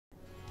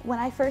When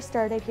I first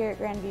started here at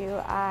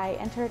Grandview, I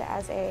entered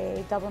as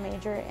a double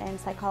major in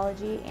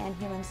psychology and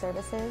human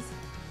services,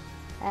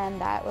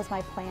 and that was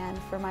my plan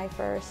for my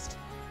first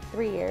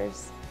 3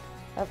 years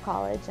of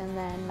college, and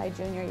then my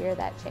junior year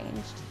that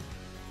changed.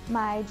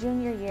 My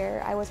junior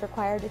year, I was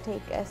required to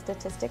take a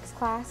statistics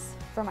class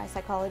for my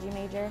psychology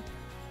major,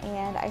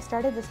 and I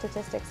started the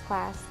statistics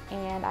class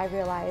and I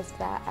realized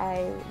that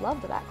I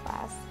loved that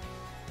class.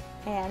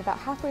 And about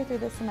halfway through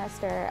the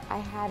semester, I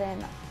had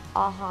an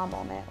aha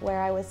moment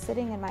where I was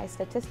sitting in my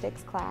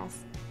statistics class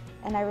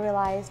and I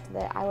realized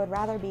that I would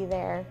rather be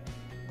there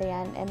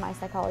than in my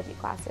psychology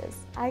classes.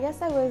 I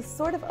guess I was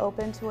sort of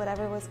open to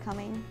whatever was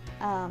coming.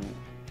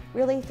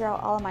 Really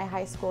throughout all of my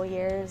high school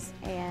years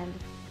and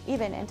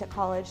even into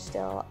college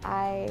still,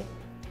 I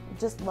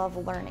just love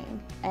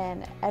learning,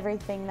 and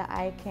everything that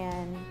I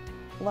can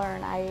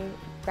learn, I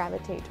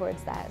gravitate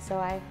towards that. So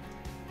I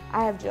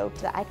have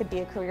joked that I could be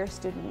a career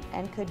student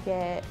and could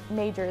get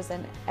majors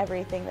in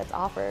everything that's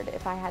offered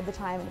if I had the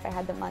time and if I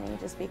had the money,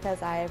 just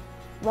because I've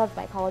loved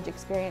my college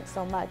experience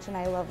so much and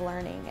I love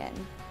learning.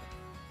 And